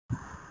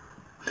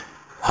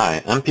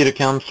Hi, I'm Peter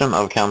Kalmstrom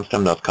of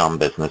kalmstrom.com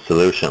Business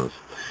Solutions.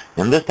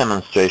 In this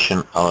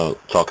demonstration, I'll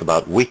talk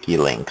about Wiki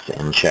Links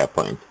in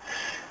SharePoint.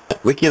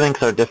 Wiki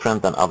Links are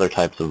different than other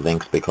types of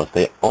links because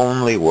they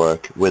only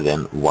work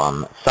within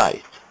one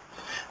site.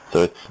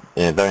 So it's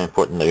very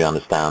important that you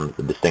understand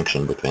the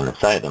distinction between a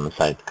site and a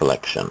site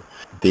collection.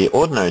 The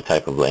ordinary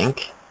type of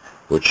link,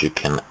 which you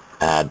can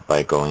add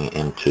by going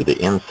into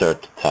the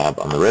Insert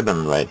tab on the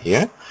ribbon right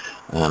here,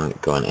 and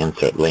go and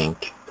insert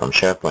link from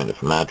SharePoint or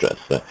from address.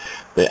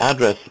 The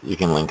address you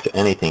can link to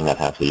anything that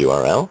has a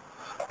URL,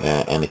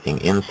 anything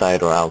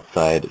inside or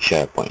outside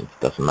SharePoint,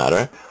 doesn't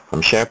matter.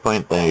 From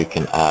SharePoint then you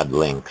can add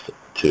links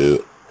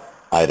to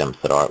items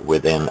that are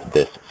within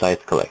this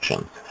site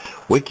collection.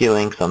 Wiki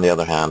links, on the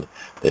other hand,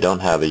 they don't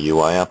have a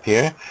UI up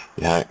here.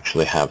 You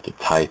actually have to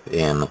type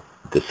in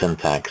the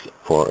syntax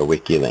for a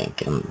wiki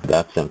link, and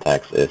that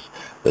syntax is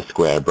the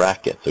square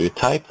bracket. So you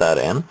type that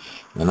in,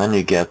 and then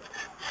you get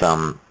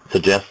some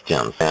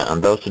suggestions,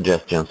 and those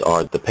suggestions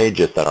are the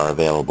pages that are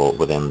available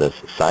within this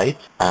site,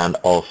 and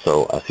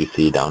also, as you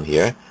see down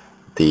here,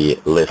 the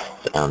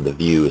lists and the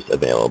views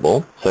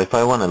available. So if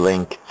I want to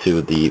link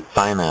to the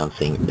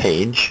financing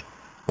page,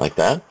 like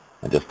that,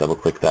 I just double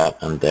click that,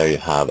 and there you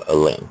have a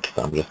link.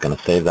 So I'm just going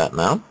to save that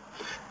now.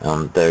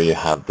 There you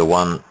have the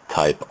one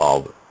type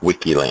of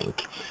wiki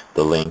link,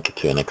 the link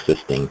to an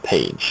existing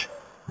page.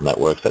 And that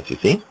works as you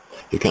see.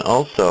 You can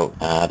also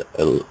add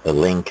a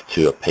link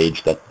to a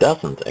page that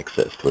doesn't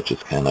exist, which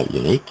is kind of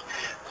unique.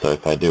 So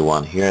if I do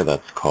one here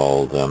that's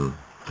called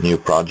New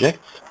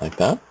Projects, like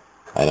that,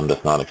 item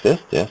does not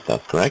exist, yes,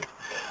 that's correct.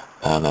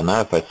 And now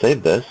if I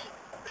save this,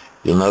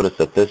 you'll notice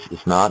that this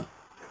is not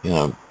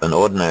an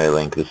ordinary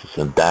link. This is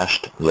a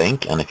dashed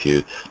link, and if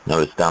you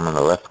notice down in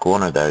the left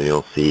corner there,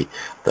 you'll see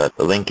that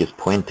the link is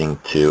pointing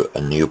to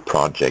a new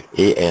project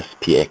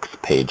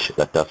ASPX page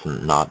that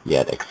doesn't not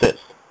yet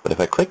exist. But if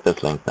I click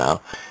this link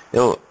now,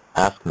 it'll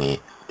ask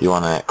me, do you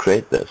want to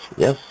create this?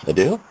 Yes, I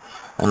do.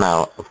 And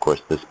now, of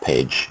course, this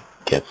page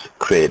gets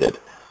created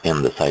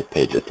in the Site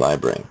Pages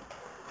library.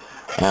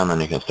 And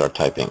then you can start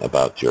typing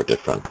about your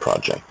different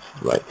projects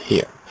right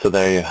here. So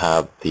there you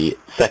have the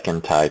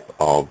second type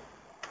of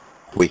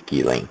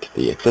wiki link,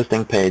 the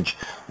existing page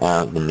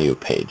and the new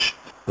page.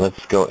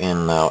 Let's go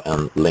in now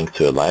and link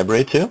to a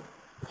library too.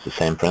 It's the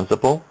same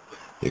principle.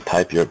 You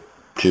type your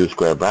two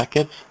square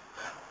brackets,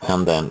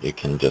 and then you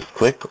can just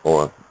click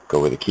or go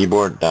with the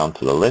keyboard down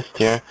to the list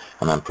here,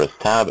 and then press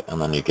tab,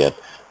 and then you get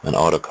an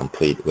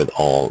autocomplete with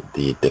all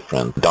the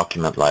different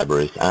document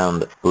libraries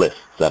and lists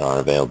that are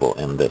available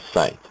in this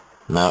site.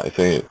 Now if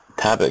you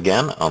tab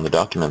again on the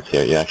documents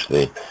here, you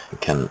actually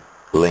can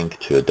link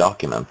to a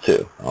document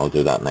too. I'll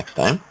do that next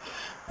time.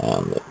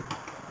 And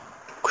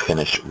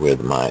finish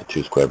with my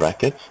two square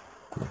brackets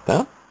like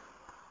that,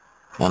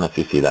 and as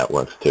you see, that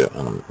works too,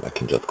 and I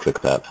can just click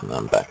that and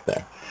I'm back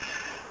there.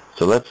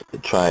 So let's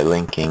try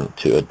linking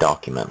to a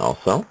document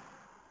also.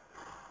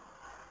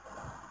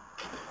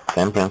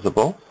 Same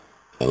principle,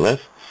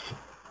 lists,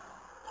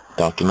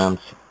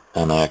 documents,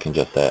 and now I can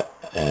just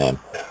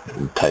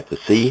type the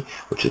C,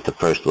 which is the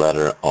first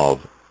letter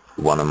of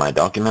one of my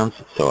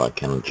documents, so I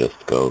can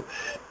just go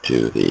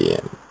to the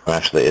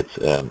actually it's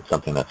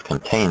something that's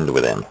contained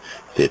within.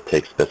 See, it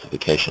takes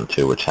specification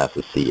 2, which has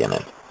a C in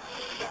it.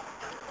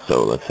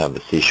 So let's have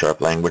the C#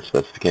 language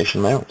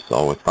specification there, which is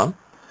always fun.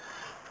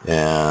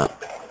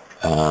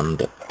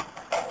 And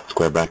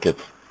square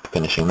brackets,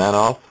 finishing that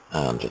off,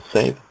 and just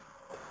save.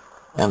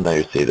 And there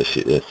you see the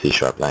C#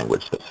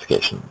 language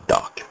specification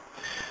doc.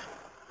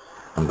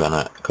 I'm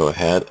gonna go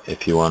ahead.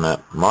 If you want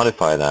to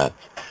modify that,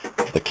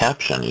 the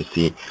caption, you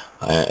see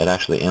it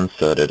actually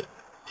inserted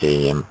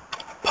a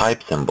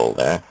pipe symbol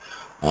there,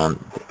 and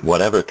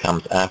whatever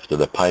comes after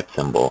the pipe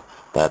symbol,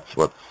 that's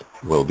what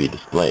will be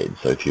displayed.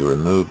 So if you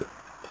remove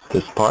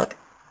this part,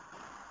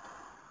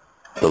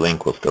 the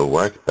link will still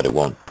work, but it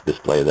won't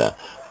display the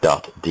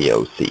 .doc at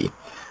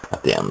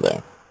the end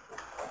there.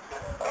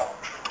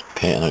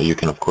 Okay, and you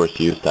can of course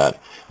use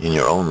that in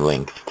your own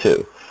links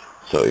too.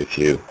 So if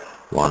you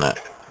want to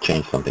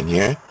change something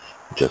here,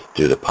 just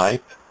do the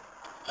pipe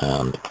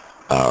and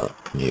our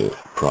new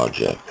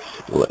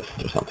projects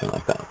list or something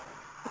like that.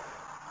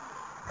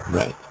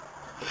 Right.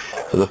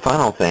 So the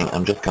final thing,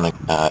 I'm just going to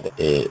add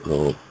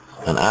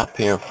an app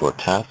here for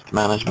task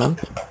management.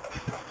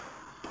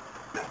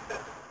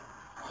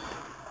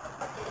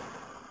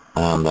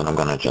 And then I'm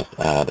going to just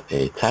add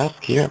a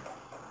task here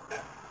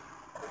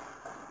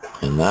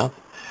in that.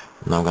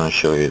 And I'm going to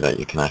show you that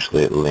you can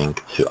actually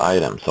link to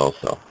items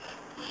also.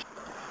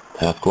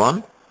 Task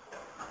 1.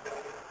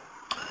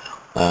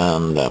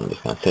 And I'm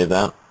just going to save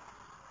that.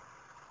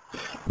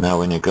 Now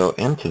when you go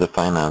into the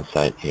finance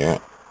site here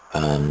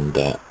and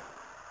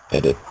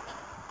edit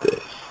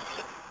this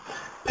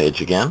page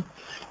again,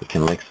 you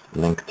can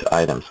link to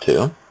items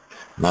too.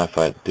 Now if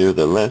I do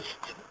the list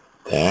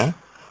there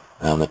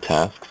and the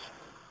tasks,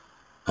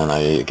 and now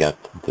you get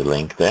the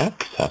link there,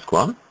 task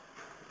 1,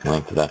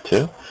 link to that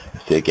too. You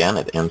see again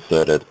it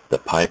inserted the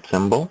pipe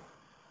symbol,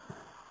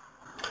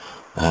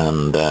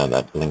 and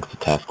that links to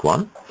task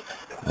 1.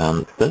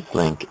 And this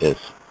link is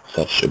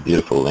such a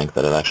beautiful link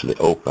that it actually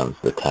opens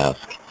the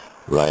task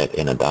right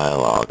in a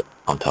dialog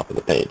on top of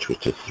the page,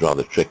 which is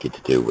rather tricky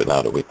to do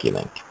without a wiki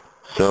link.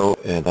 So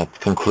that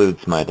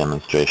concludes my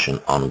demonstration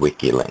on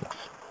Wiki Links.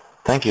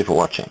 Thank you for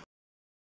watching.